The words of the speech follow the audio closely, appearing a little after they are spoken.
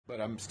But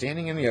I'm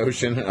standing in the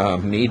ocean,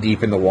 knee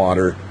deep in the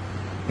water,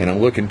 and I'm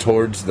looking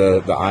towards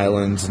the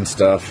islands and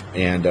stuff,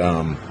 and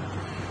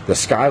the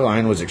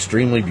skyline was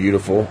extremely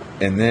beautiful,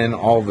 and then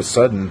all of a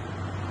sudden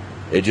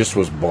it just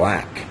was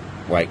black,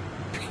 like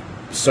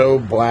so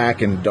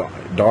black and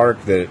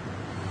dark that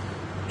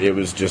it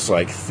was just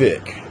like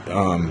thick.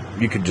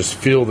 You could just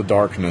feel the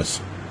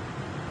darkness.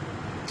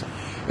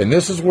 And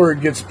this is where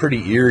it gets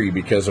pretty eerie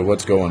because of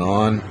what's going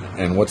on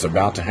and what's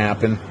about to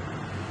happen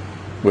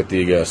with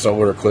the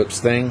solar eclipse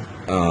thing.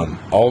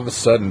 All of a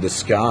sudden the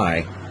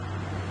sky,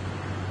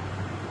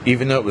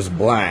 even though it was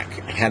black,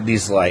 had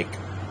these like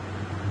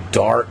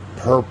dark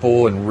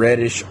purple and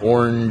reddish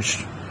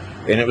orange,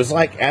 and it was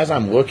like, as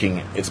I'm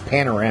looking, it's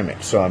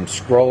panoramic, so I'm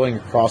scrolling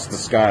across the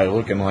sky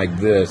looking like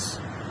this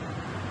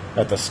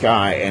at the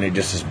sky, and it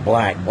just is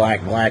black,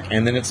 black, black,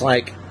 and then it's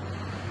like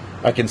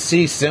I can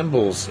see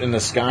symbols in the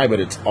sky,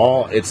 but it's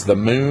the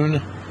moon,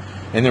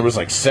 and there was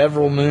like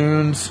several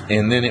moons,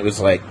 and then it was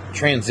like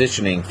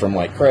transitioning from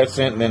like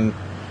crescent and then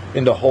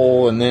into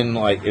whole, and then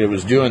like it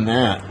was doing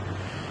that,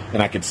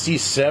 and I could see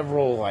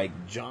several like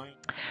giant.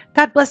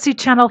 God bless you,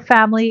 channel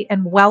family,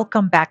 and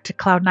welcome back to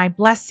Cloud9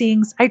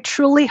 Blessings. I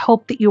truly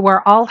hope that you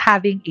are all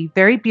having a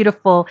very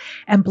beautiful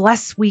and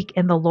blessed week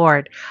in the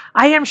Lord.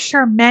 I am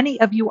sure many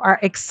of you are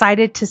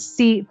excited to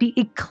see the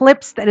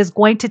eclipse that is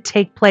going to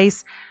take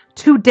place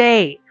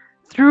today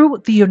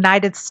through the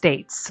United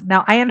States.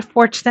 Now, I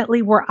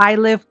unfortunately, where I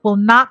live, will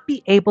not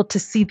be able to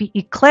see the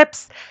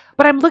eclipse,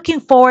 but I'm looking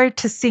forward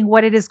to seeing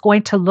what it is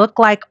going to look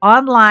like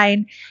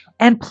online.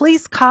 And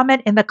please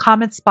comment in the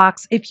comments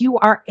box if you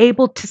are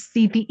able to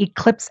see the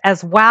eclipse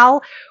as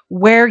well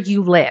where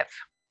you live.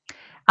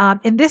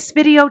 In this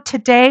video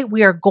today,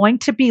 we are going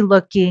to be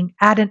looking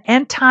at an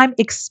end time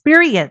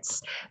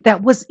experience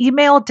that was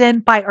emailed in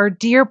by our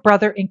dear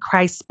brother in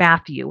Christ,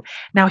 Matthew.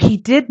 Now, he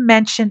did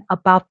mention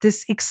about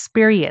this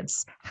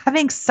experience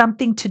having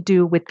something to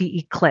do with the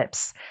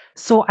eclipse.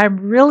 So I'm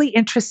really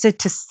interested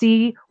to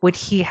see what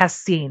he has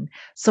seen.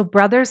 So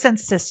brothers and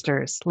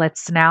sisters,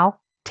 let's now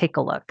take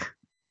a look.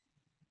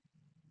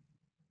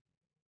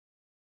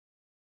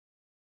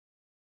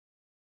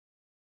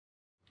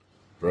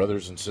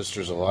 Brothers and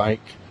sisters alike,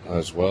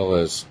 as well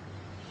as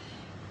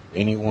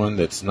anyone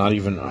that's not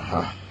even,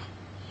 I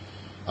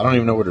don't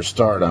even know where to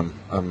start.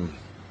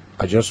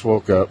 I just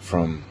woke up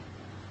from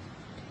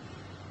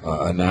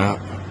a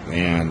nap,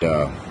 and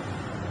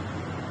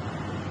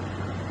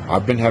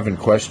I've been having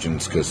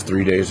questions because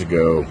 3 days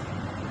ago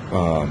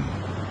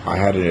I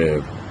had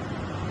an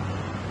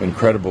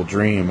incredible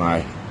dream.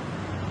 I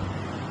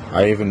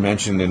even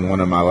mentioned in one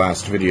of my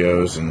last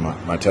videos in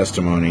my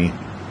testimony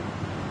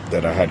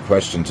that I had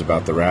questions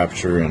about the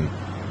rapture and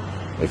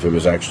if it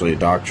was actually a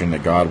doctrine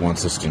that God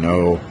wants us to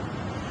know,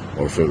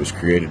 or if it was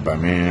created by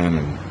man,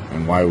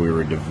 and why we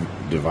were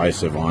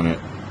divisive on it.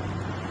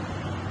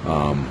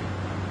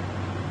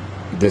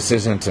 This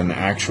isn't an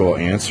actual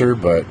answer,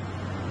 but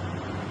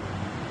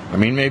I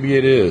mean, maybe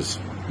it is,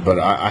 but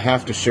I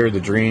have to share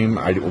the dream.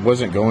 I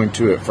wasn't going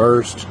to at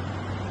first.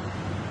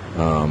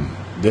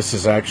 This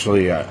is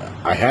actually,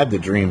 I had the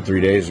dream 3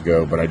 days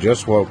ago, but I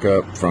just woke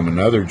up from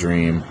another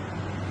dream.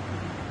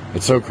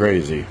 It's so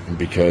crazy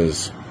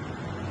because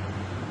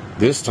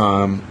this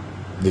time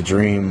the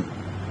dream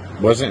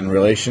wasn't in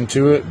relation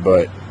to it,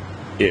 but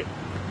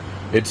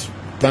it's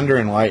thunder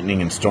and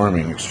lightning and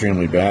storming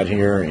extremely bad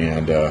here,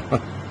 and I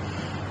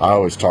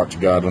always talk to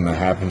God when that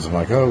happens. I'm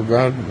like, oh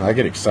God, I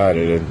get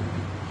excited, and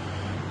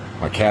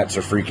my cats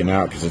are freaking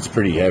out because it's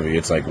pretty heavy.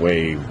 It's like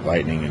way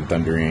lightning and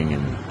thundering,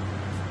 and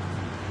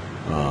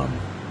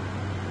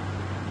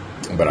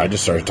but I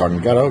just started talking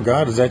to God. Oh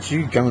God, is that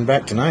you coming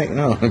back tonight? You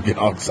know, I'm getting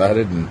all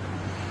excited, and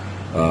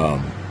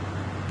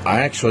I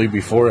actually,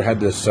 before I had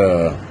this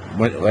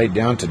laid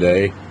down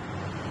today,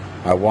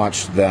 I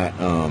watched that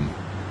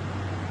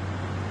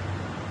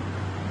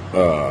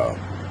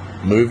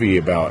movie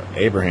about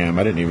Abraham.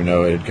 I didn't even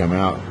know it had come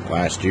out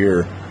last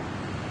year,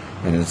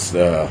 and it's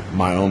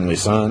My Only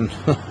Son.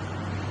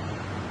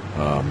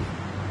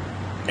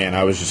 And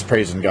I was just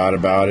praising God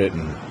about it,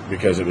 and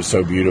because it was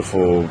so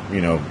beautiful,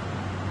 you know,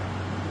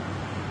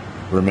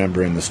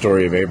 remembering the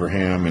story of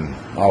Abraham and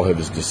all of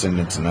his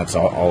descendants, and that's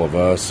all of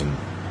us,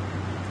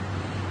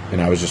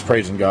 and I was just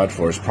praising God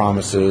for his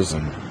promises.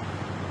 And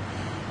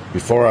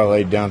before I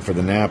laid down for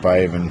the nap,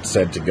 I even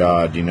said to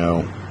God, you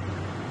know,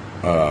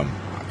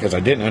 because I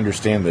didn't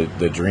understand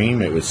the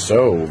dream. It was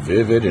so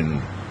vivid and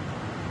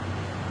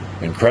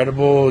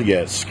incredible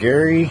yet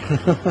scary.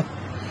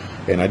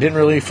 And I didn't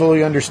really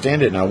fully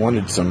understand it, and I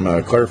wanted some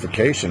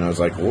clarification. I was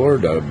like,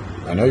 Lord,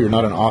 I know you're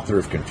not an author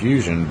of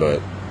confusion,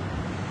 but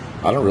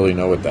I don't really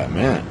know what that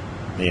meant.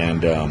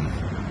 And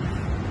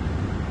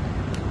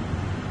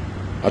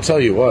I'll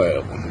tell you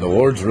what, the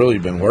Lord's really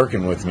been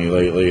working with me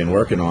lately and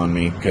working on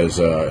me, because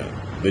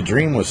the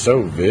dream was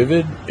so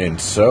vivid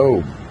and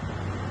so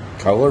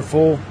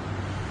colorful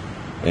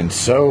and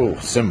so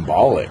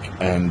symbolic,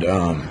 and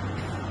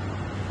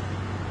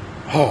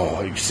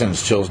it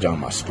sends chills down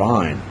my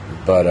spine.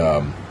 But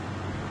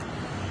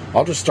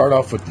I'll just start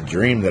off with the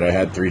dream that I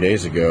had 3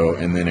 days ago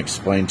and then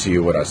explain to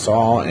you what I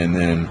saw, and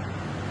then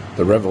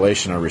the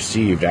revelation I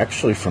received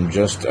actually from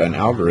just an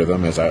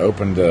algorithm as I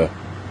opened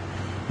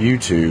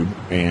YouTube,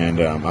 and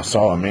I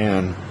saw a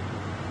man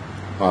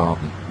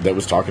that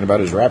was talking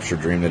about his rapture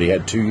dream that he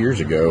had 2 years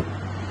ago,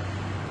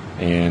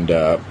 and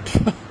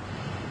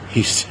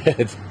he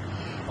said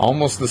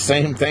almost the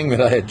same thing that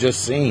I had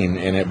just seen,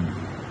 and it,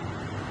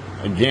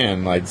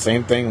 again, like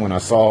same thing when I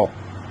saw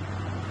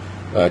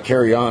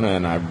Carry On,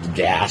 and I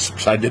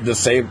gasped. I did the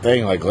same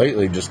thing. Like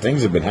lately, just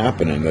things have been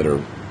happening that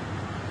are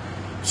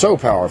so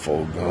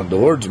powerful. The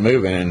Lord's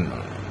moving,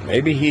 and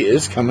maybe He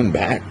is coming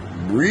back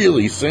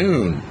really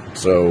soon.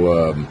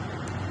 So,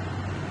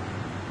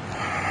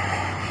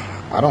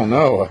 I don't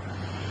know.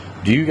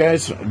 Do you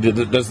guys,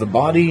 does the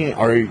body,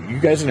 are you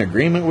guys in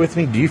agreement with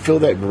me? Do you feel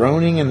that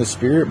groaning in the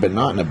spirit, but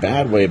not in a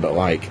bad way, but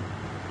like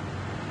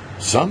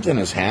something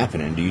is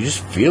happening? Do you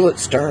just feel it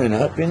stirring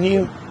up in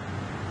you?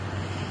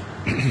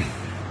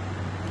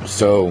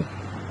 So,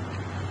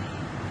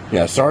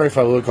 yeah, sorry if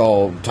I look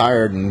all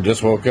tired and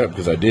just woke up,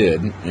 because I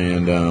did.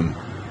 And,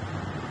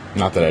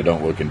 not that I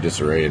don't look in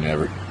disarray in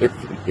every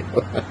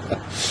video.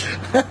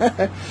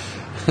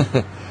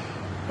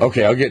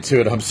 Okay, I'll get to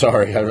it. I'm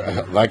sorry.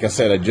 Like I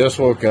said, I just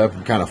woke up.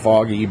 I'm kind of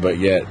foggy, but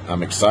yet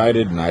I'm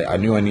excited, and I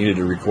knew I needed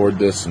to record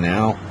this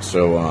now.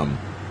 So,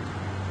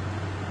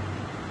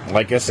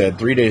 like I said,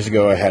 3 days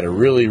ago, I had a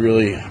really,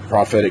 really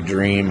prophetic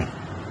dream.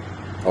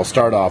 I'll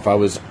start off. I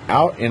was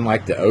out in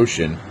like the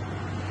ocean,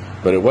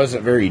 but it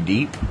wasn't very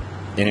deep,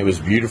 and it was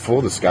beautiful.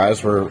 The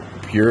skies were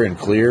pure and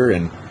clear,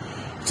 and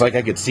it's like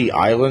I could see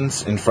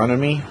islands in front of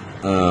me.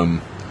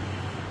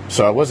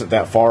 So I wasn't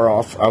that far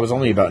off. I was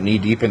only about knee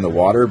deep in the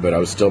water, but I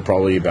was still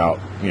probably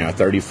about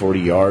 30, 40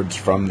 yards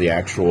from the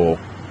actual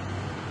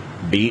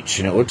beach,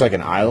 and it looked like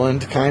an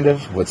island kind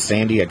of with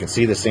sandy. I could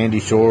see the sandy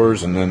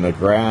shores and then the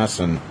grass,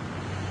 and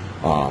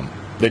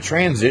the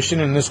transition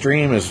in this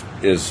dream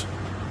is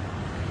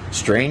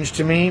strange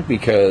to me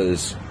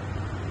because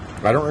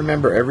I don't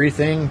remember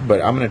everything,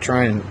 but I'm going to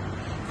try and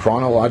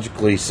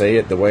chronologically say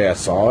it the way I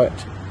saw it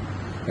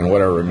and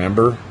what I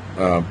remember.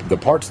 The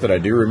parts that I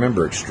do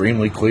remember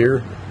extremely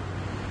clear,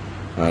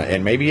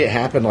 and maybe it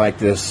happened like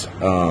this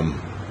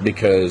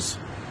because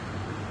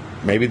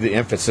maybe the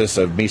emphasis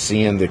of me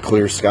seeing the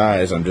clear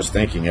skies I'm just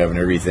thinking of and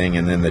everything,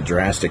 and then the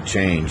drastic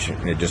change,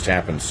 and it just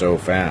happened so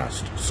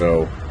fast.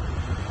 So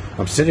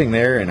I'm sitting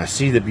there and I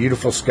see the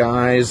beautiful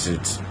skies.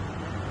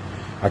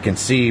 I can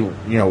see,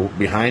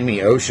 behind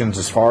me oceans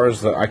as far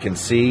as I can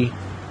see.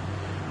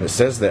 It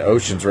says that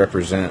oceans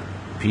represent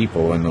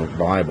people in the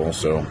Bible,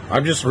 so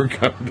I'm just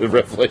recovering the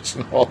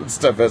revelation of all this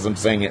stuff as I'm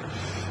saying it.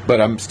 But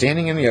I'm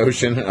standing in the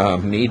ocean,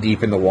 knee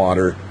deep in the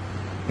water,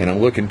 and I'm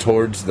looking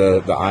towards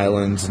the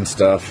islands and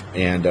stuff,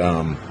 and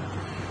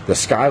the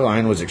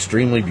skyline was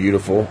extremely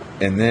beautiful,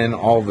 and then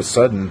all of a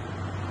sudden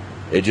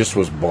it just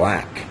was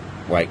black,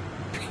 like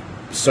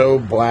so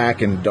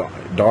black and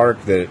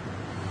dark that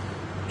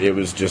it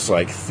was just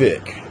like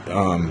thick.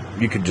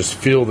 You could just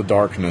feel the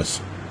darkness.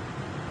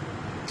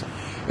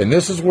 And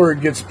this is where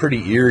it gets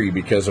pretty eerie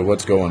because of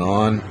what's going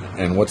on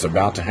and what's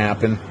about to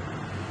happen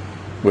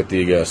with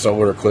the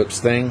solar eclipse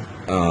thing.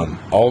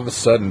 All of a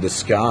sudden the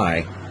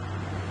sky,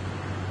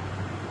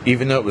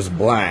 even though it was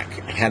black,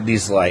 had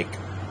these like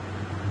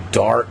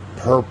dark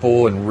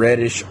purple and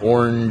reddish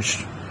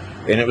orange.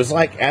 And it was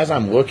like, as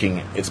I'm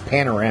looking, it's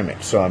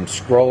panoramic. So I'm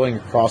scrolling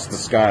across the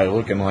sky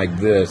looking like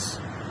this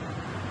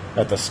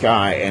at the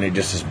sky, and it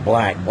just is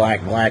black,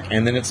 black, black.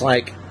 And then it's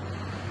like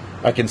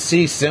I can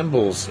see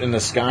symbols in the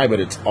sky, but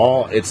it's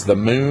the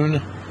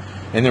moon,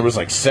 and there was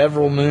like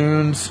several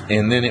moons,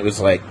 and then it was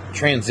like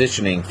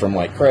transitioning from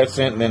like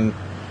crescent and then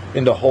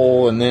into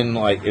whole, and then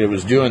like it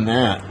was doing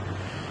that,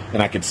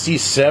 and I could see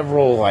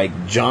several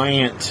like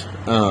giant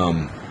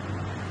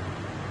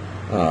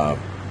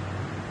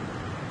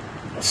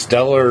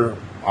stellar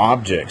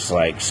objects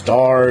like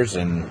stars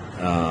and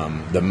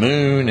the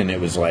moon, and it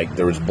was like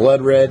there was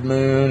blood red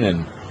moon,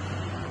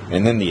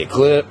 and then the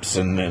eclipse,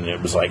 and then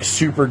it was like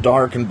super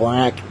dark and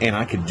black, and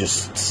I could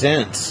just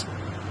sense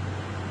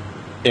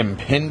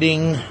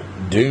impending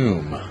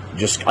doom.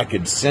 I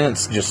could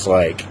sense just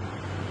like,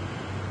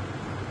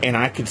 and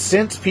I could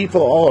sense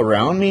people all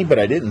around me, but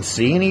I didn't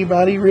see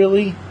anybody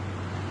really.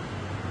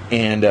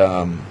 And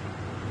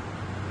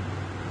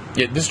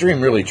this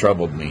dream really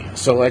troubled me.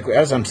 So like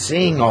as I'm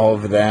seeing all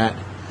of that,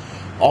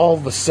 all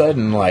of a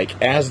sudden,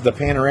 like as the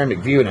panoramic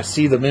view, and I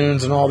see the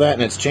moons and all that,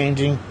 and it's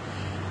changing,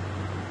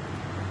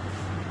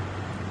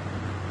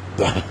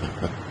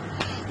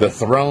 the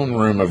throne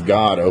room of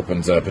God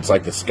opens up. It's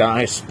like the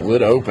sky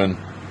split open,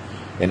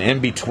 and in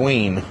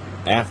between,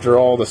 after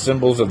all the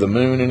symbols of the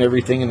moon and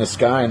everything in the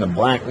sky and the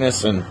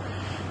blackness and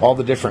all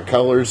the different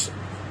colors,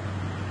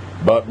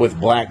 but with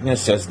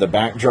blackness as the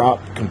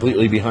backdrop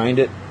completely behind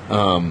it,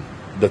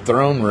 the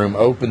throne room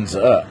opens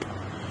up,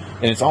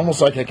 and it's almost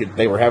like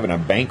they were having a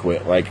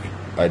banquet, like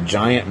a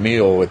giant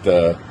meal with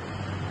a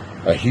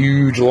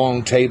huge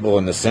long table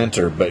in the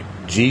center, but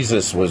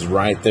Jesus was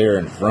right there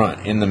in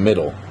front, in the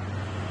middle,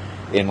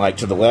 and like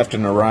to the left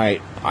and the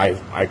right,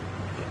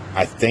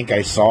 I think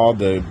I saw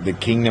the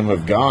kingdom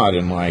of God,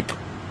 and like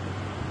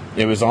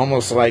it was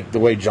almost like the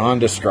way John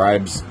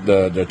describes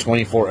the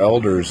 24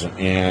 elders,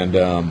 and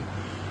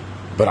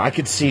but I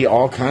could see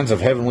all kinds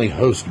of heavenly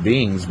host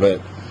beings,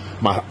 but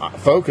my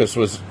focus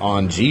was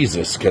on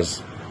Jesus,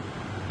 because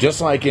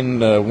just like in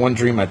the one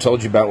dream I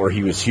told you about where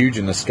he was huge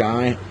in the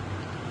sky,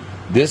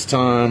 this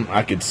time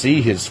I could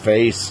see his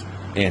face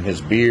and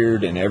his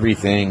beard and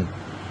everything,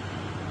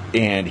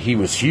 and he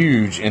was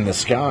huge in the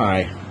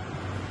sky.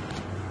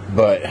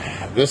 But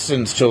this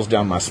sends chills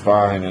down my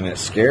spine, and it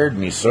scared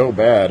me so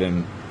bad,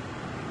 and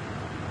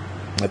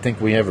I think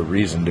we have a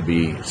reason to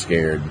be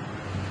scared,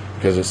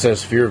 because it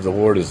says fear of the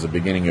Lord is the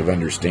beginning of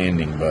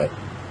understanding. But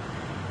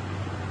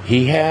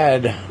he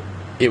had,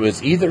 it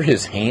was either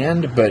his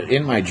hand, but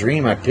in my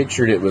dream I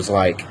pictured it was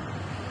like,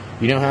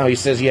 you know how he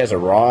says he has a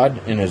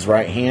rod in his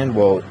right hand?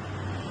 Well,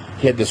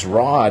 he had this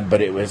rod,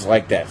 but it was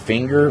like that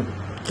finger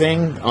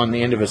thing on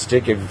the end of a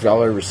stick. Have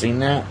y'all ever seen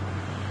that?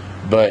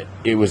 But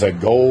it was a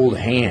gold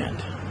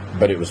hand,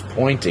 but it was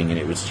pointing, and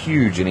it was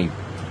huge, and he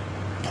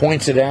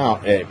points it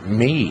out at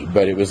me,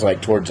 but it was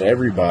like towards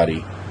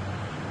everybody.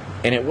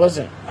 And it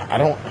wasn't,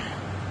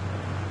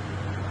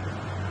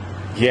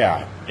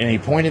 yeah, and he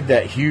pointed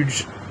that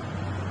huge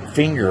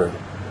finger,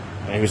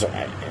 and it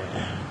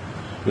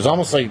was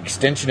almost like an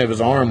extension of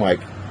his arm, like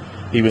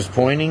he was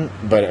pointing,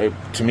 but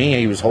to me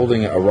he was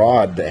holding a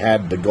rod that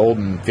had the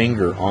golden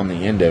finger on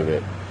the end of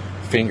it,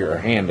 finger or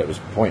hand that was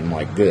pointing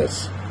like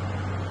this,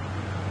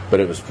 but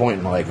it was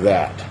pointing like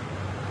that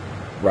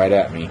right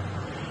at me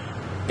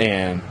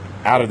and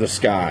out of the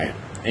sky.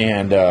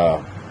 And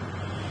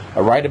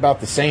right about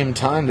the same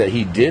time that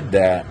he did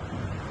that,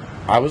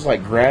 I was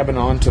like grabbing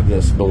onto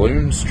this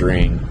balloon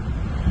string,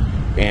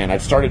 and I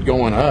started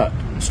going up,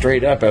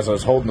 straight up, as I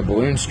was holding the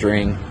balloon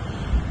string.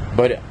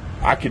 But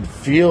I could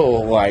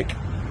feel like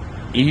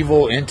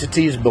evil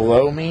entities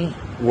below me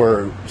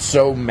were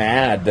so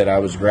mad that I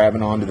was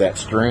grabbing onto that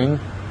string,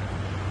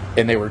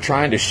 and they were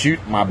trying to shoot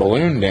my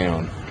balloon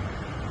down.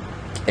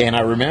 And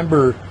I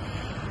remember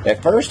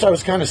at first I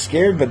was kind of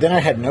scared, but then I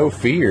had no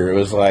fear. It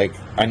was like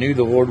I knew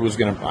the Lord was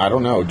going to, I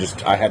don't know,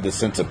 just I had this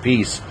sense of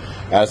peace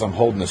as I'm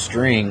holding the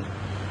string.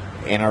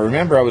 And I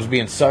remember I was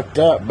being sucked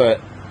up,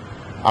 but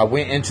I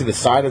went into the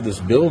side of this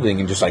building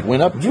and just like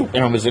went up, and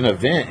I was in a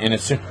vent, and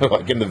it's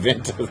like in the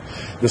vent of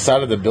the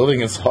side of the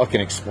building, as all I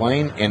can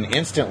explain. And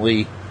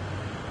instantly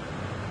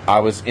I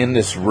was in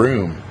this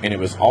room, and it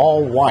was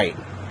all white,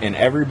 and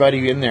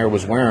everybody in there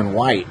was wearing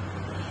white.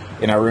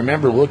 And I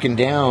remember looking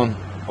down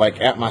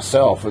like at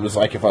myself. It was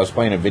like if I was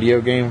playing a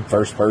video game,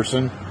 first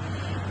person.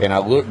 And I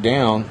looked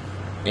down,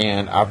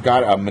 and I've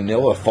got a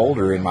manila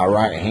folder in my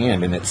right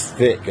hand, and it's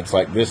thick. It's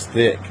like this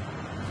thick.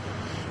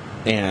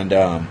 And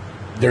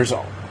there's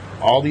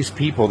all these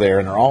people there,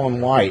 and they're all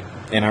in white.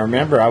 And I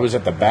remember I was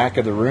at the back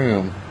of the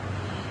room,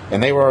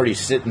 and they were already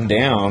sitting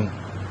down,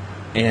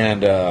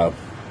 and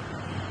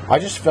I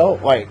just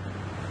felt like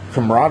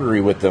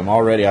camaraderie with them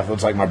already. I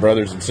felt like my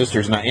brothers and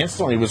sisters, and I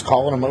instantly was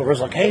calling them over. I was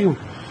like, hey,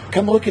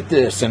 come look at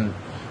this. And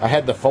I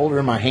had the folder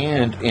in my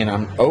hand, and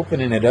I'm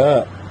opening it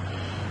up.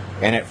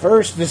 And at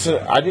first,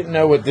 I didn't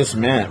know what this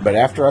meant, but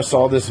after I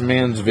saw this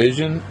man's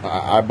vision,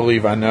 I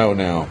believe I know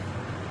now.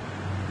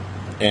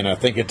 And I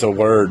think it's a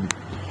word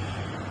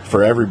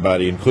for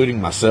everybody, including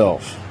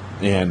myself.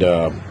 And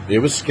it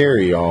was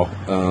scary, y'all.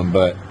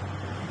 But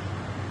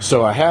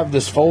so I have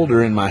this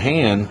folder in my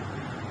hand,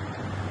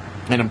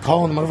 and I'm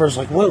calling them over. I was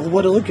like, what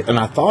look at? And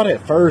I thought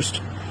at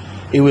first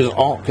it was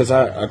all, because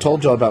I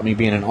told y'all about me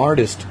being an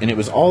artist, and it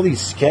was all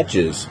these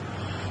sketches,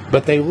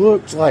 but they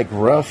looked like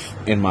rough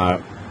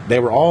they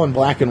were all in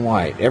black and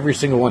white, every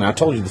single one. I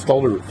told you this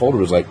folder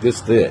was like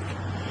this thick.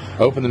 I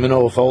opened the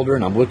manila folder,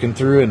 and I'm looking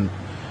through, and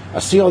I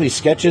see all these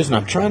sketches, and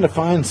I'm trying to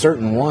find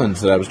certain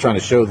ones that I was trying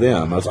to show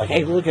them. I was like,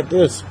 hey, look at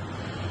this,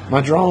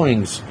 my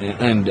drawings.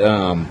 And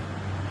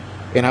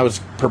I was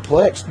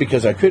perplexed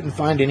because I couldn't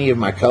find any of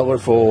my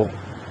colorful,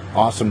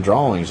 awesome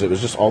drawings. It was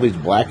just all these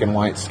black and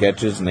white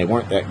sketches, and they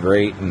weren't that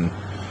great and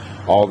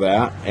all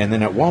that. And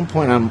then at one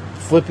point I'm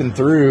flipping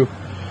through,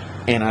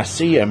 and I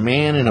see a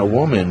man and a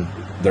woman.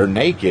 They're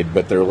naked,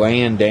 but they're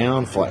laying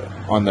down flat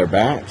on their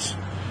backs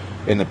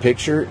in the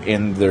picture,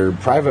 and their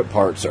private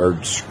parts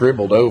are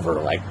scribbled over,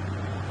 like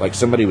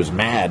somebody was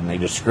mad and they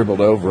just scribbled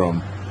over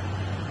them.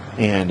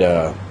 And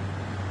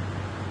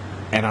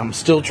I'm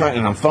still trying,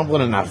 and I'm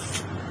fumbling,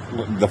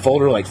 and the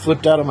folder like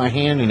flipped out of my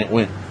hand, and it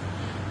went,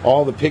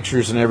 all the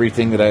pictures and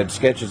everything that I had,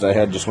 sketches I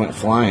had, just went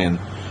flying.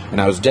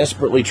 And I was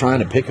desperately trying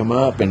to pick them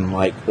up and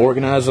like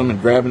organize them and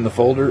grabbing the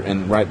folder,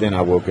 and right then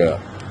I woke up.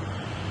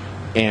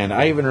 And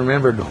I even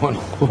remember going,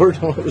 Lord,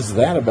 what was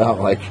that about?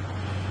 Like,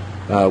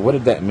 what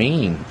did that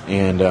mean?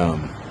 And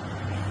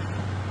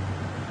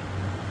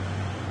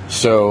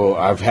so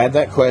I've had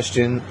that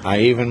question. I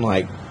even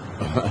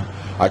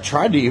I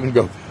tried to even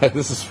go back.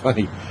 This is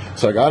funny.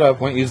 So I got up,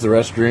 went to use the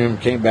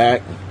restroom, came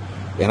back,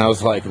 and I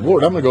was like,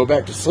 Lord, I'm going to go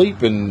back to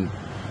sleep, and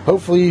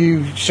hopefully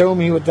you show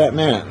me what that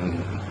meant.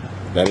 And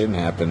that didn't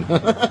happen.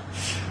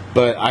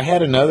 But I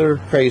had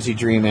another crazy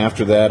dream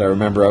after that. I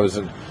remember I was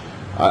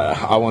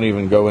I won't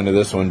even go into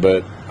this one,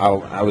 but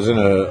I was in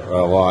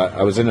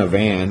I was in a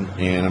van,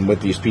 and I'm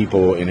with these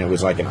people, and it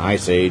was like an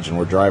ice age, and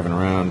we're driving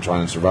around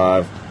trying to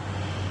survive.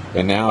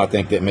 And now I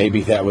think that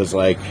maybe that was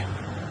like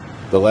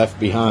the Left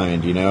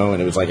Behind, you know,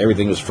 and it was like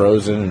everything was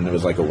frozen, and it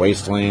was like a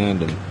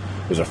wasteland, and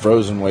it was a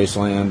frozen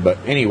wasteland. But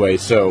anyway,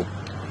 so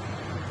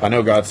I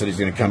know God said he's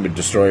going to come to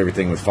destroy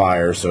everything with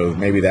fire, so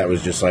maybe that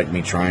was just like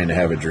me trying to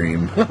have a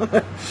dream.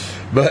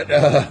 But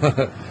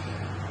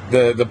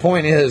the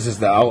point is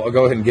that I'll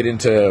go ahead and get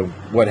into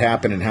what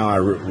happened and how I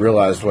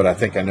realized what I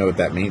think I know what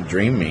that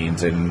dream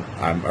means. And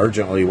I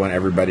urgently want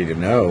everybody to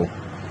know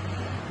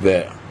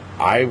that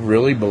I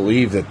really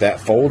believe that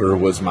that folder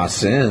was my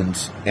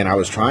sins, and I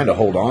was trying to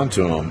hold on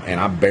to them, and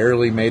I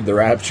barely made the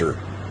rapture.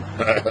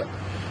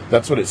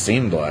 That's what it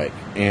seemed like.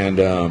 And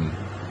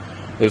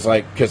it was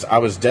like, because I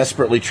was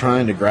desperately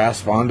trying to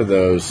grasp onto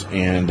those,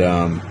 and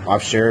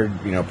I've shared,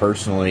 you know,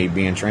 personally,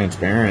 being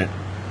transparent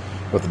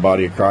with the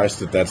body of Christ,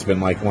 that's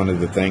been like one of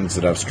the things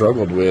that I've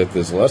struggled with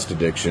is lust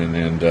addiction,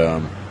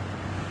 and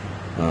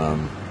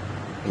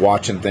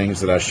watching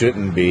things that I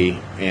shouldn't be,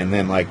 and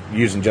then like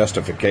using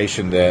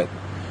justification that,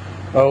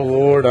 oh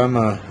Lord, I'm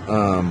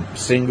a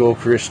single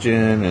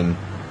Christian, and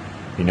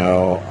you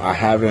know, I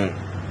haven't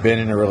been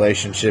in a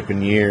relationship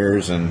in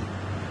years, and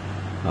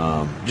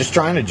just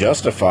trying to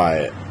justify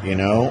it, you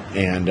know.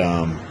 And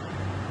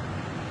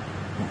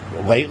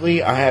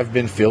lately I have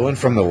been feeling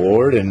from the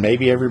Lord, and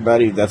maybe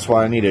everybody, that's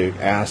why I need to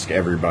ask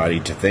everybody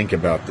to think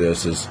about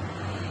this, is,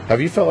 have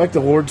you felt like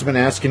the Lord's been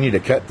asking you to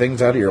cut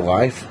things out of your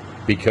life?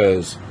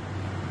 Because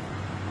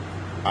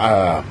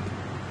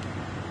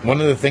one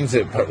of the things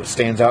that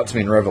stands out to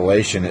me in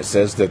Revelation, it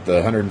says that the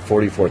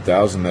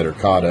 144,000 that are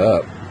caught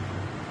up,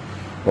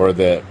 or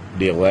that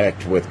the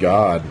elect with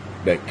God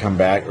that come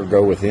back or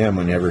go with him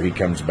whenever he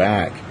comes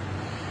back,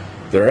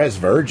 they're as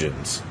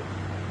virgins.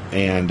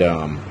 And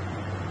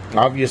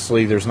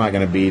obviously there's not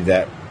going to be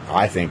that,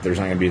 I think there's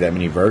not going to be that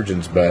many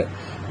virgins, but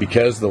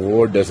because the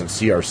Lord doesn't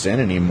see our sin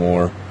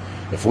anymore,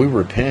 if we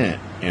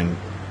repent and,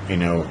 you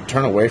know,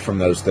 turn away from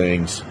those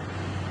things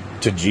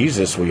to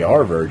Jesus, we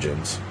are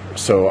virgins.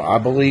 So I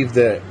believe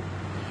that,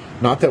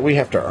 not that we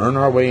have to earn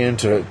our way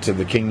into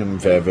the kingdom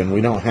of heaven.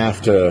 We don't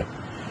have to,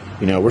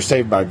 you know, we're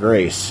saved by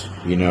grace,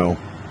 you know.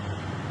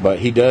 But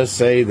he does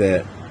say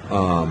that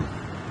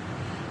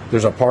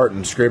there's a part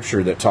in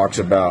Scripture that talks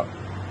about,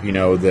 you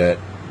know, that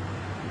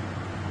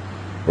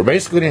we're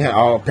basically going to have,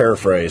 I'll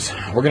paraphrase,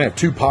 we're going to have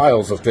two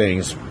piles of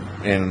things.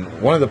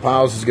 And one of the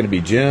piles is going to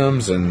be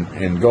gems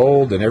and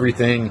gold and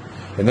everything.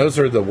 And those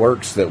are the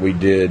works that we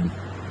did.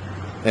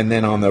 And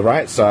then on the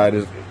right side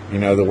is, you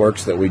know, the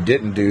works that we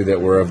didn't do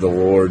that were of the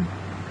Lord.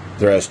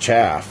 They're as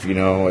chaff, you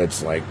know,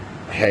 it's like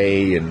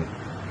hay and,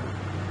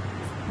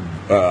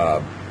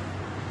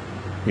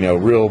 you know,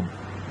 real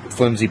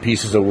flimsy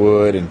pieces of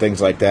wood and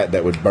things like that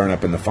that would burn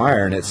up in the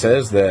fire. And it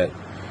says that,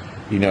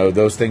 you know,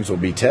 those things will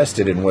be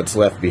tested, and what's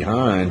left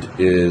behind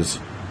is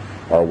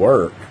our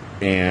work.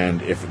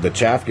 And if the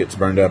chaff gets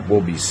burned up,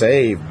 we'll be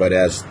saved, but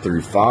as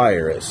through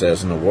fire, it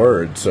says in the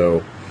Word.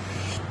 So,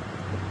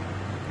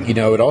 you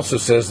know, it also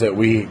says that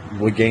we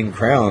gain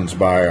crowns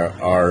by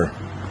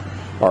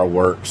our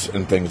works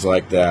and things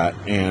like that.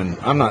 And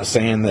I'm not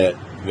saying that,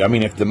 I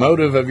mean, if the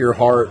motive of your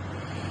heart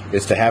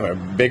is to have a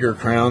bigger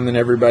crown than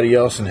everybody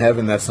else in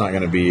heaven, that's not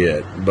going to be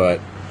it. But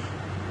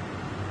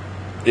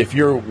if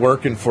you're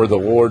working for the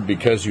Lord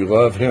because you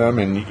love him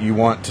and you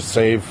want to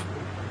save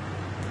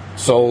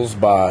souls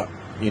by,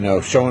 you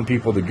know, showing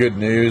people the good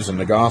news and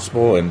the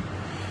gospel and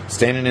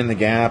standing in the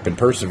gap and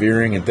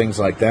persevering and things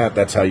like that,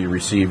 that's how you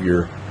receive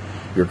your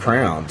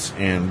crowns.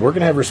 And we're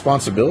going to have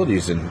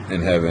responsibilities in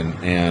heaven,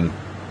 and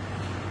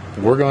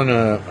we're going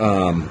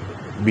to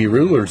be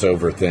rulers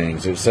over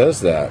things. It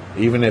says that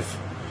even if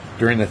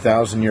during the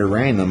 1,000-year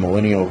reign, the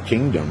millennial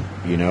kingdom,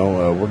 you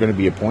know, we're going to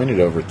be appointed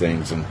over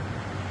things. And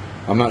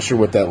I'm not sure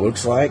what that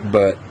looks like,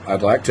 but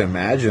I'd like to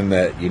imagine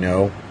that, you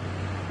know,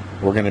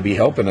 we're going to be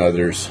helping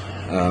others.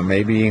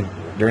 Maybe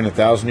during the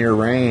 1,000-year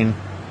reign,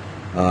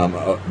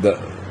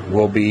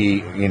 we'll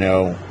be, you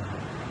know,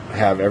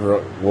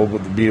 we'll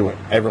be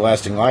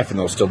everlasting life, and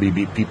there'll still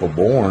be people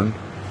born.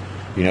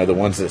 You know, the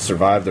ones that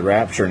survive the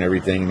rapture and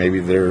everything, maybe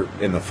they're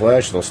in the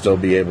flesh, they'll still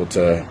be able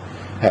to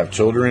have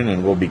children,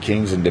 and we'll be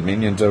kings and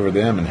dominions over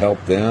them and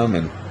help them.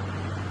 And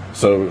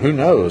so who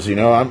knows, you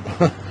know,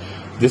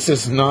 this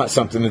is not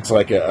something that's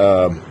like you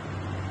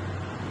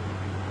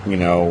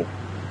know,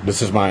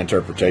 this is my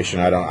interpretation.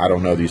 I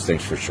don't know these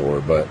things for sure,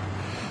 but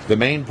the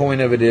main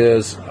point of it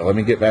is, let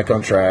me get back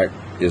on track,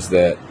 is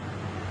that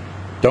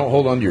don't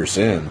hold on to your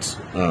sins.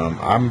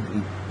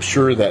 I'm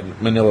sure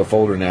that manila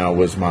folder now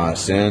was my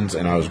sins,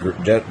 and I was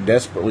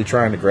desperately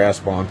trying to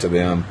grasp onto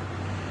them,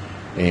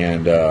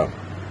 and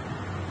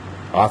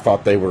I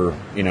thought they were,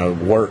 you know,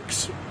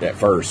 works at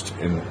first,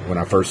 and when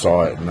I first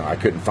saw it, and I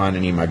couldn't find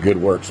any of my good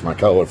works, my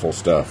colorful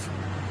stuff.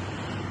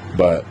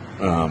 But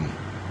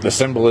the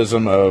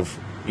symbolism of,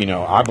 you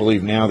know, I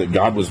believe now that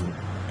God was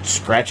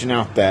scratching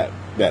out that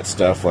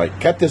stuff, like,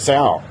 cut this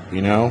out,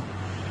 you know,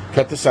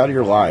 cut this out of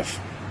your life,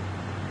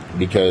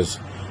 because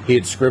he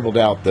had scribbled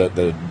out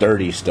the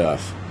dirty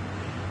stuff.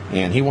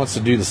 And he wants to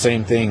do the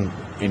same thing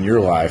in your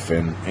life,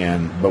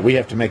 but we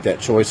have to make that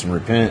choice and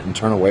repent and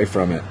turn away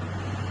from it.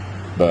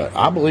 But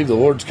I believe the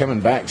Lord's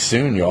coming back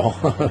soon, y'all.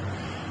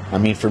 I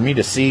mean, for me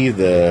to see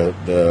the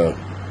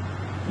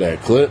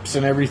eclipse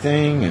and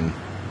everything, and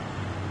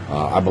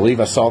I believe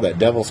I saw that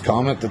Devil's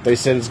Comet that they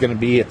said is going to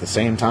be at the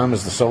same time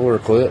as the solar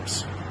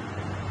eclipse,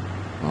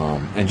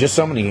 and just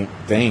so many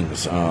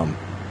things.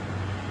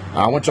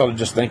 I want y'all to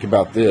just think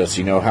about this,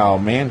 how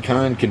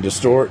mankind can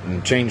distort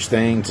and change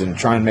things and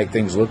try and make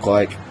things look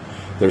like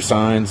they're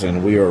signs,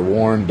 and we are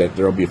warned that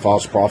there will be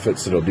false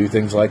prophets that will do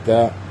things like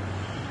that.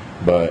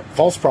 But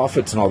false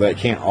prophets and all that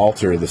can't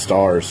alter the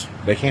stars.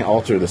 They can't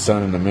alter the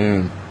sun and the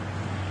moon.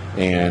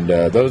 And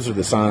those are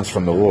the signs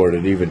from the Lord.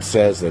 It even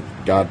says that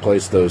God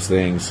placed those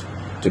things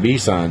to be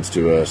signs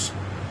to us.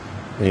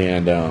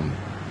 And,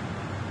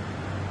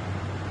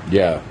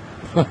 yeah.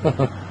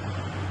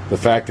 The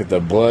fact that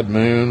the blood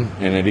moon,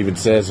 and it even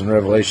says in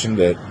Revelation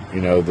that,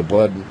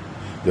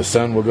 the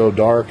sun will go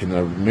dark and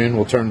the moon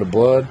will turn to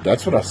blood.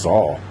 That's what I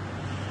saw.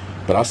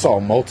 But I saw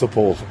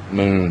multiple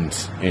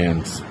moons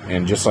and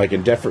just like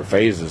in different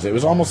phases. It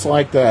was almost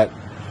like that.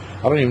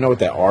 I don't even know what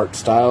that art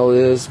style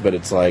is, but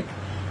it's like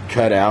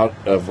cut out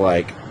of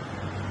like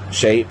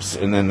shapes,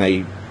 and then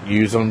they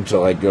use them to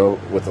like go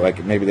with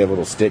like maybe they have a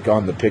little stick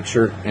on the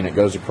picture and it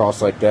goes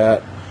across like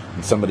that,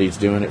 and somebody's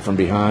doing it from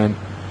behind,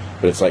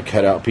 but it's like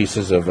cut out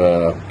pieces of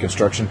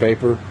construction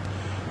paper.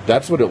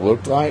 That's what it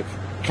looked like,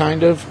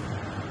 kind of,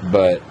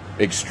 but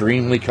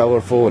extremely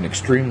colorful and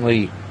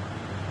extremely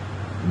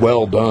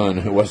well done.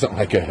 It wasn't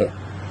like an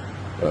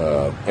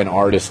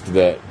artist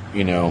that,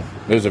 it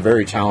was a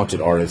very talented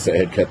artist that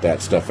had cut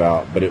that stuff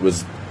out, but it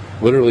was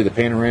literally the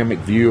panoramic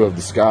view of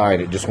the sky,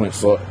 and it just went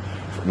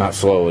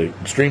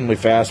extremely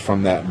fast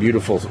from that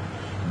beautiful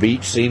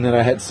beach scene that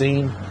I had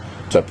seen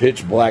to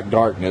pitch black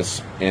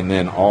darkness, and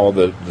then all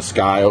the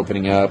sky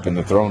opening up and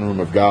the throne room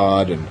of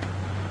God, and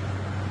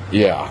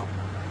yeah,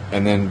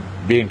 and then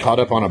being caught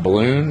up on a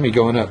balloon, me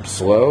going up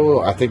slow.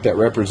 I think that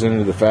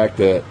represented the fact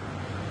that,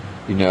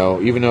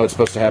 even though it's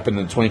supposed to happen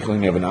in the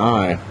twinkling of an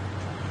eye,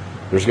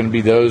 there's going to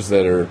be those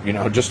that are,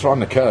 just on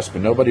the cusp,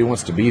 and nobody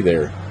wants to be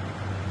there.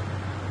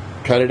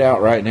 Cut it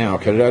out right now.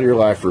 Cut it out of your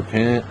life.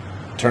 Repent.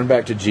 Turn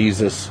back to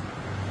Jesus.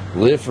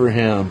 Live for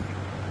Him.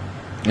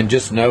 And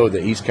just know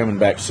that He's coming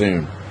back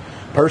soon.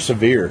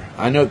 Persevere.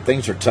 I know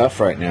things are tough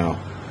right now,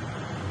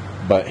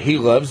 but He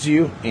loves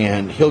you,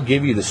 and He'll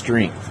give you the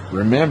strength.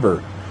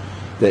 Remember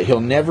that He'll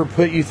never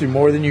put you through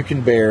more than you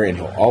can bear, and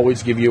He'll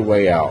always give you a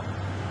way out.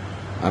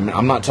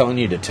 I'm not telling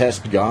you to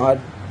test God,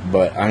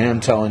 but I am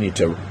telling you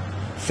to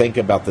think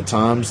about the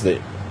times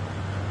that,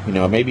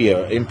 maybe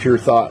an impure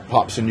thought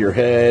pops into your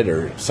head,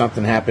 or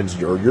something happens,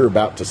 or you're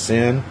about to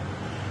sin,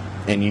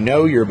 and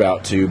you're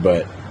about to,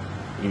 but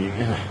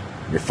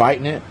you're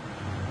fighting it.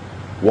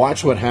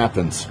 Watch what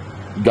happens.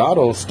 God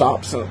will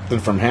stop something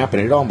from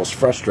happening. It'll almost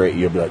frustrate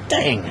you. You'll be like,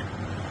 dang,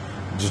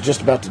 I was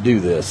just about to do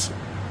this.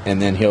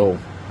 And then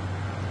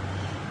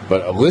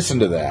but listen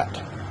to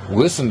that.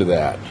 Listen to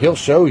that. He'll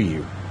show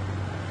you.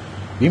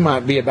 You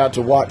might be about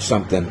to watch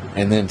something,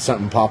 and then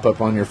something pop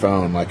up on your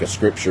phone, like a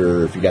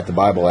scripture, if you got the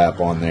Bible app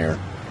on there,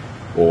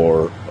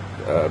 or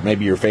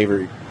maybe your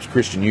favorite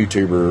Christian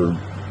YouTuber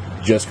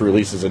just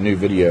releases a new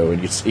video,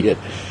 and you see it.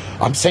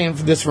 I'm saying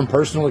this from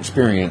personal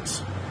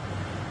experience,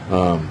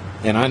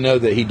 and I know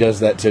that He does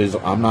that to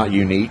I'm not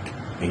unique.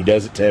 He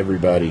does it to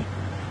everybody,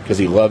 because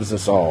He loves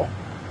us all.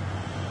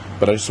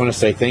 But I just want to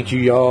say thank you,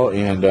 y'all,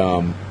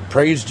 and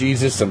praise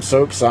Jesus. I'm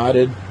so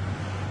excited.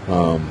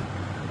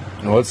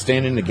 Let's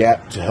stand in the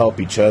gap to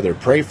help each other.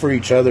 Pray for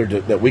each other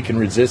that we can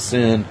resist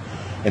sin,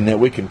 and that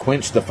we can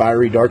quench the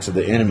fiery darts of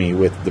the enemy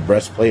with the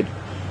breastplate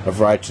of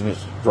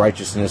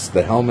righteousness,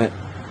 the helmet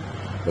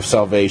of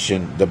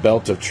salvation, the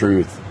belt of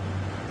truth,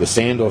 the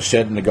sandal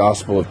shed in the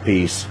gospel of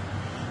peace,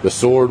 the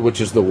sword which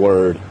is the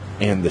word,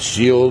 and the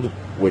shield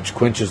which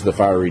quenches the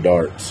fiery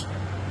darts.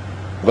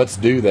 Let's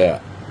do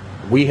that.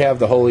 We have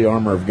the holy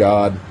armor of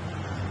God.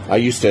 I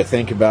used to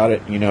think about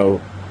it,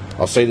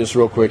 I'll say this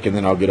real quick and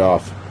then I'll get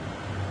off.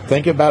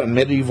 Think about in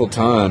medieval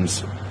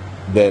times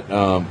that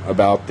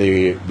about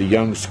the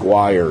young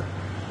squire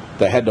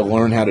that had to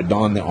learn how to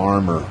don the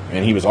armor,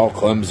 and he was all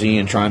clumsy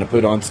and trying to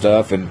put on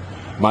stuff, and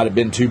might have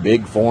been too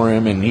big for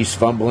him, and he's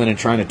fumbling and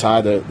trying to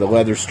tie the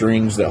leather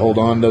strings that hold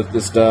on to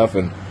this stuff,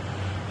 and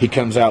he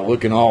comes out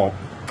looking all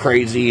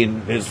crazy,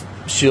 and his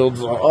shield's,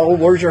 oh,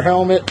 where's your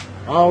helmet?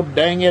 Oh,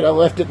 dang it, I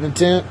left it in the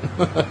tent.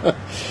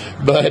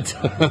 But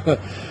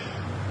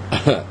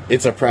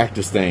it's a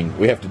practice thing.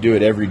 We have to do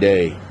it every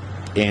day.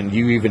 And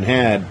you even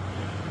had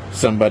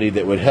somebody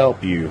that would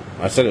help you.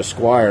 I said a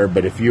squire,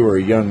 but if you were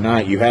a young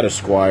knight, you had a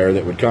squire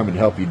that would come and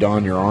help you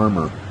don your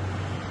armor.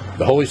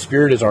 The Holy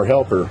Spirit is our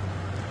helper.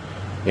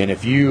 And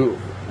if you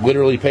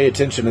literally pay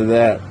attention to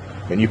that,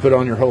 and you put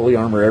on your holy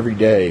armor every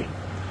day,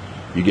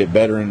 you get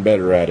better and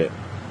better at it.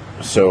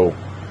 So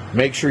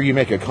make sure you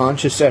make a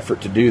conscious effort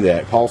to do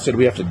that. Paul said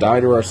we have to die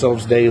to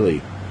ourselves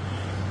daily.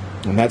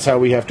 And that's how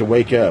we have to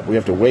wake up. We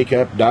have to wake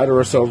up, die to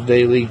ourselves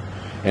daily,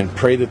 and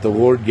pray that the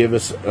Lord give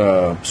us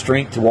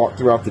strength to walk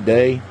throughout the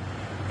day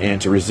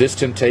and to resist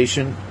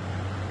temptation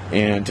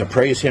and to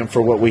praise Him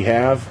for what we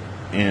have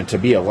and to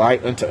be a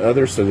light unto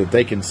others so that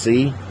they can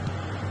see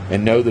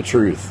and know the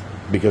truth,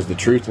 because the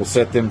truth will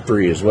set them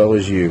free as well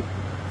as you.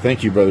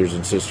 Thank you, brothers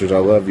and sisters. I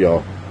love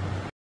y'all.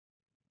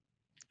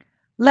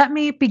 Let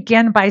me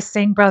begin by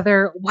saying,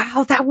 brother,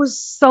 wow, that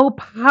was so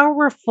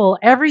powerful.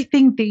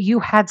 Everything that you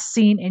had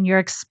seen in your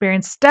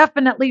experience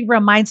definitely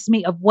reminds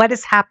me of what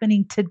is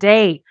happening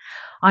today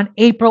on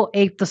April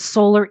 8th, the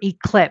solar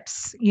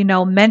eclipse. You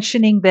know,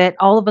 mentioning that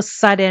all of a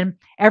sudden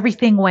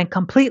everything went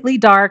completely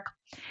dark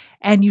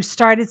and you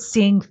started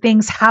seeing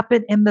things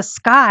happen in the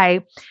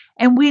sky.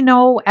 And we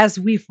know, as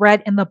we've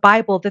read in the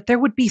Bible, that there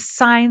would be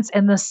signs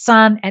in the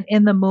sun and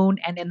in the moon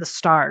and in the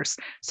stars.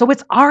 So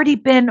it's already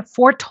been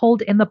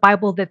foretold in the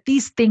Bible that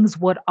these things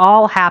would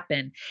all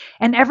happen.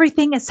 And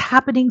everything is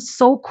happening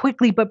so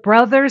quickly. But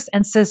brothers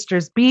and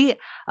sisters, be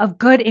of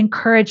good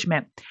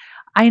encouragement.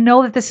 I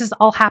know that this is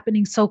all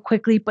happening so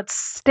quickly, but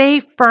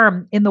stay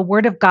firm in the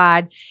Word of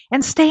God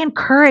and stay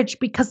encouraged,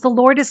 because the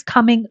Lord is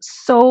coming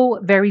so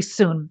very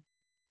soon.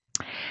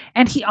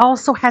 And he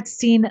also had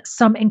seen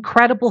some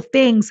incredible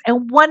things,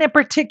 and one in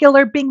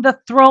particular being the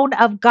throne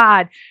of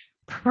God.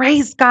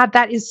 Praise God,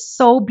 that is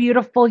so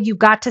beautiful. You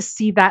got to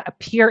see that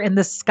appear in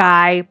the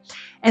sky.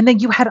 And then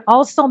you had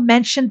also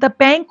mentioned the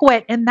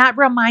banquet, and that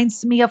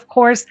reminds me, of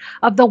course,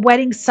 of the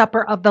wedding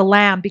supper of the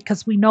Lamb,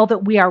 because we know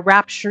that we are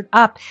raptured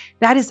up.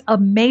 That is a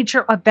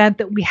major event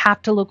that we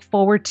have to look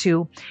forward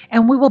to,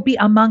 and we will be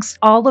amongst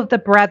all of the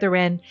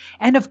brethren.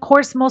 And of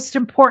course, most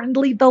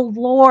importantly, the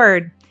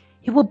Lord.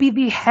 He will be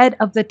the head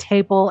of the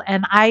table,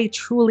 and I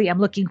truly am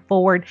looking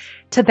forward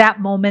to that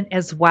moment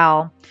as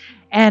well.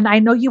 And I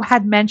know you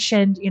had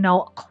mentioned,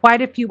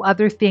 quite a few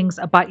other things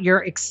about your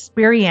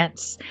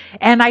experience.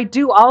 And I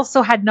do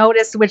also had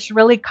noticed, which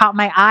really caught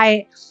my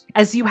eye,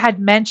 as you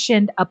had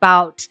mentioned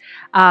about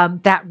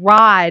that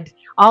rod.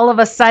 All of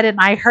a sudden,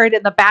 I heard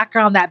in the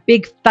background that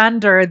big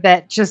thunder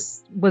that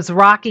just was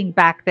rocking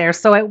back there.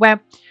 So it went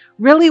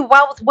really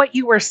well with what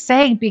you were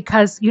saying,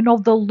 because,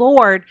 the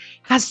Lord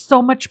has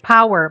so much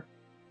power.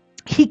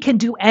 He can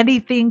do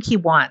anything he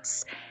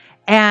wants.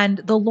 And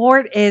the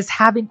Lord is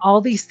having all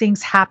these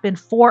things happen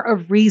for a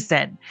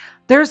reason.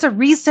 There's a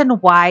reason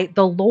why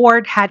the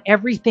Lord had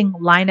everything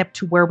line up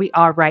to where we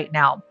are right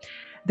now.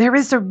 There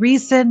is a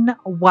reason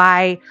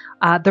why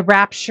the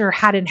rapture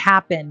hadn't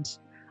happened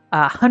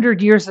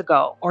 100 years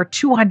ago or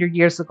 200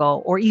 years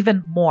ago or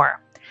even more,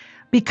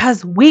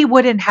 because we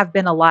wouldn't have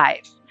been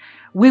alive.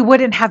 We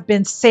wouldn't have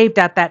been saved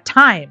at that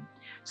time.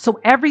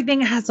 So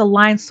everything has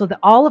aligned so that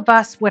all of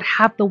us would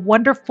have the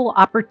wonderful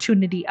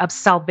opportunity of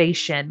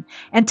salvation.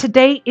 And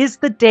today is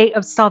the day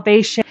of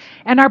salvation.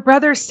 And our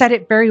brother said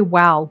it very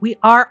well. We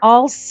are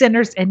all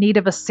sinners in need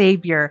of a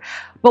Savior.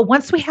 But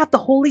once we have the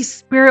Holy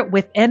Spirit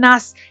within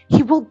us,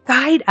 He will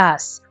guide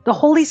us. The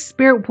Holy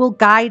Spirit will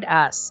guide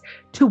us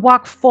to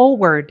walk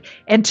forward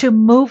and to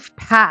move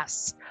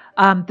past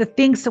the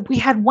things that we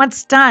had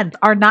once done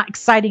are not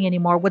exciting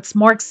anymore. What's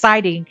more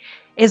exciting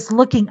is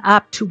looking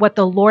up to what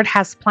the Lord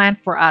has planned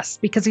for us,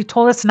 because He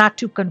told us not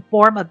to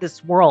conform of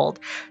this world,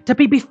 to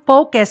be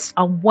focused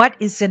on what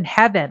is in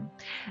heaven.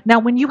 Now,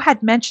 when you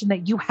had mentioned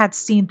that you had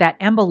seen that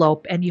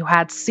envelope and you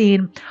had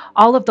seen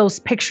all of those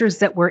pictures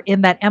that were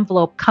in that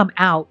envelope come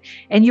out,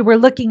 and you were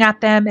looking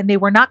at them and they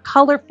were not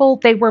colorful,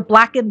 they were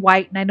black and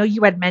white. And I know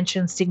you had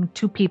mentioned seeing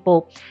two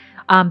people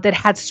that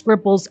had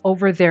scribbles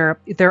over their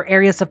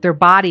areas of their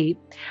body.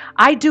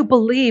 I do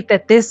believe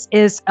that this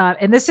is,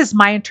 and this is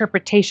my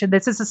interpretation,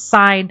 this is a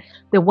sign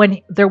that when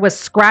there was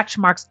scratch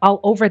marks all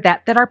over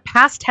that our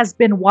past has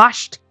been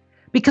washed,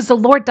 because the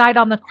Lord died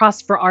on the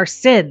cross for our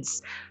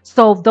sins.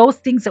 So those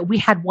things that we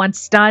had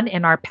once done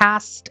in our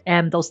past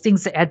and those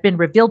things that had been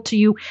revealed to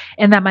you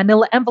in that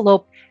manila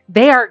envelope,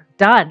 they are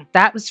done.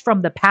 That was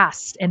from the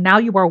past. And now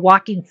you are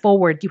walking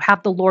forward. You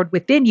have the Lord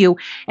within you.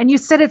 And you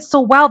said it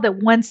so well that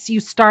once you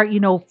start,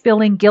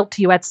 feeling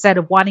guilty, you had said,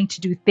 of wanting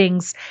to do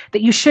things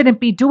that you shouldn't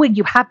be doing,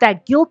 you have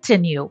that guilt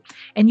in you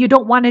and you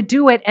don't want to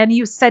do it. And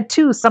you said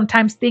too,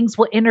 sometimes things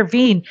will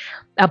intervene.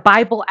 A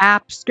Bible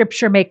app,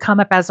 scripture may come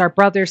up, as our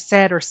brother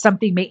said, or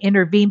something may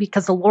intervene,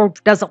 because the Lord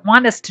doesn't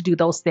want us to do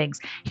those things.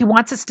 He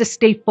wants us to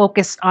stay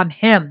focused on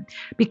Him,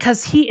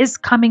 because He is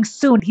coming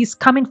soon. He's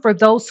coming for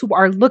those who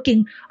are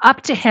looking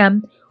up to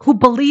Him, who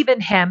believe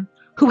in Him,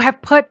 who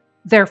have put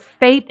their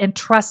faith and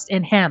trust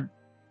in Him.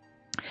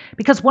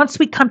 Because once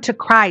we come to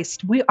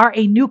Christ, we are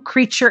a new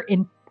creature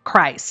in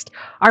Christ.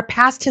 Our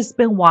past has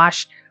been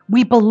washed.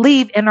 We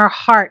believe in our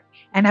heart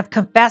and have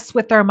confessed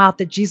with our mouth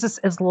that Jesus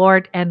is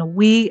Lord, and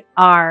we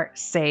are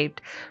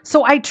saved.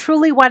 So I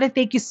truly want to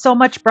thank you so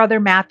much, Brother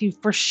Matthew,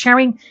 for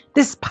sharing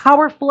this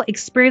powerful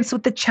experience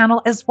with the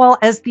channel, as well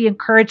as the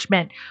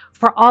encouragement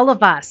for all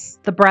of us,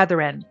 the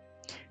brethren.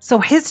 So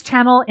his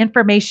channel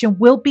information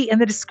will be in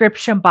the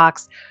description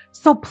box.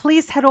 So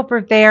please head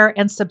over there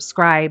and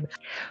subscribe.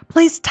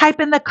 Please type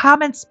in the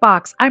comments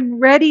box, I'm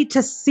ready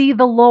to see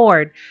the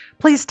Lord.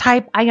 Please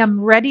type, I am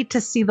ready to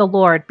see the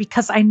Lord,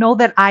 because I know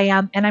that I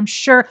am, and I'm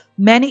sure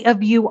many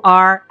of you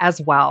are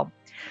as well.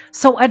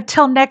 So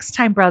until next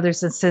time,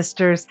 brothers and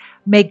sisters,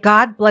 may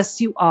God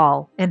bless you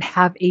all and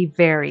have a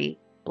very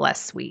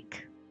blessed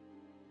week.